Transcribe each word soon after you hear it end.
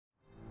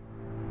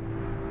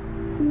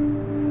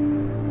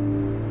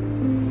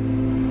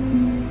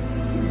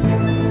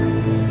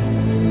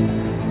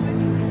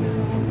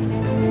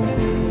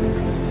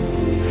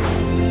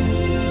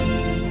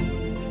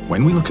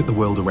When we look at the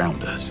world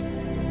around us,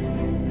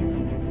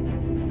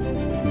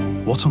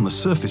 what on the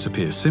surface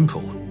appears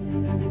simple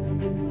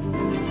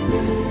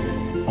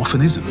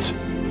often isn't.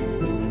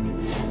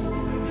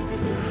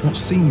 What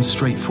seems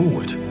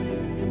straightforward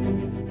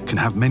can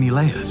have many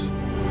layers.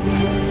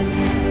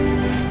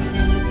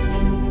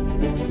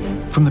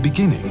 From the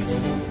beginning,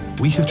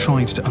 we have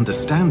tried to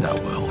understand our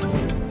world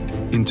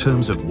in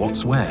terms of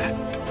what's where.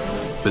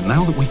 But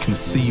now that we can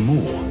see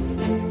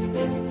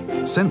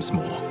more, sense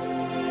more,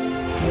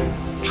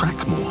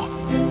 track more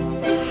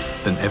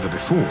than ever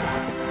before,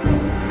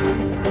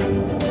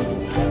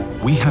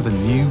 we have a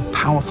new,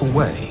 powerful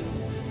way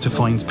to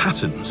find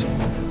patterns,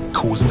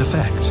 cause and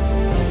effect,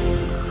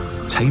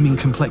 taming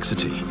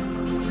complexity,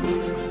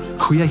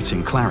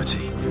 creating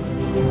clarity.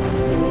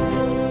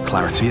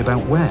 Clarity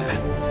about where,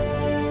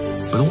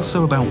 but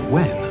also about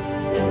when,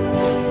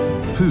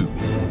 who,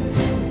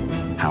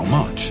 how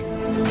much,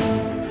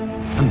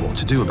 and what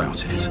to do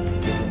about it.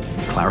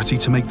 Clarity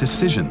to make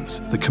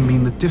decisions that can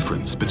mean the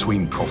difference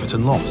between profit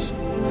and loss,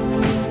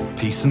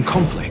 peace and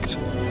conflict,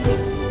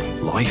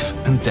 life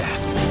and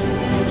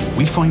death.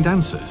 We find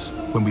answers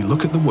when we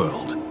look at the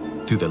world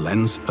through the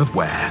lens of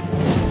where.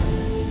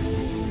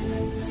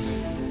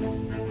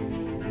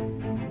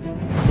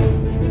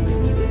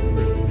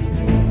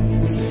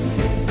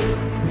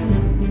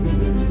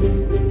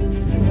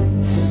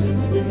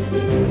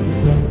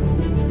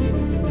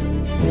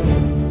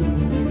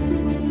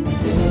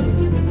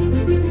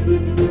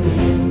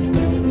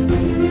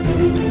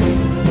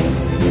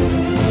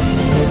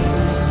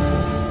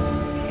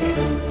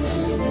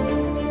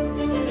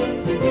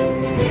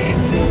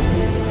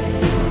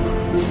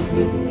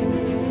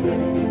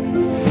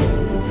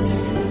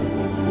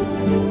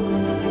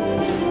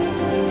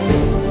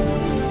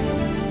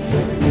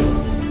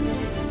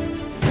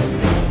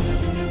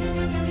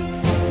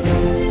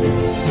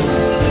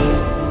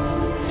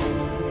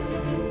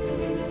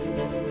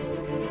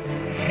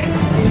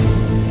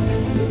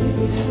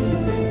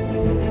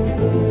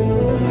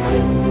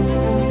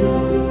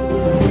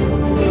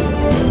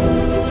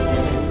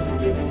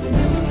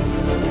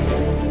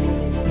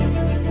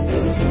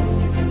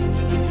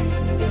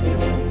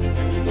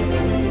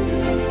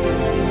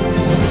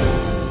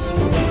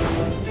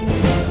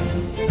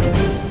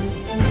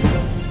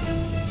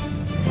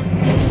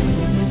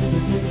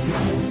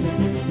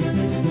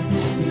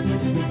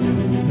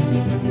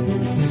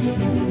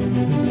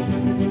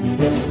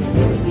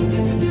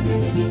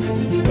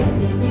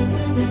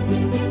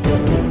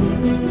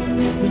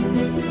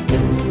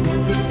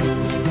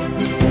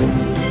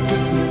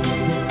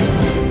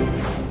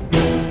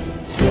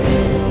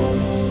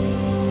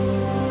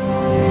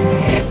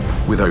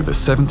 With over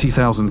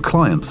 70,000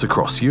 clients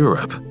across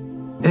Europe,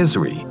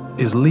 Esri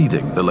is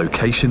leading the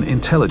location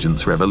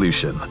intelligence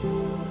revolution.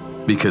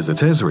 Because at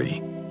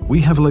Esri, we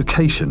have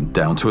location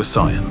down to a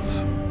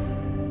science.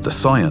 The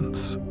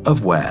science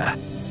of where.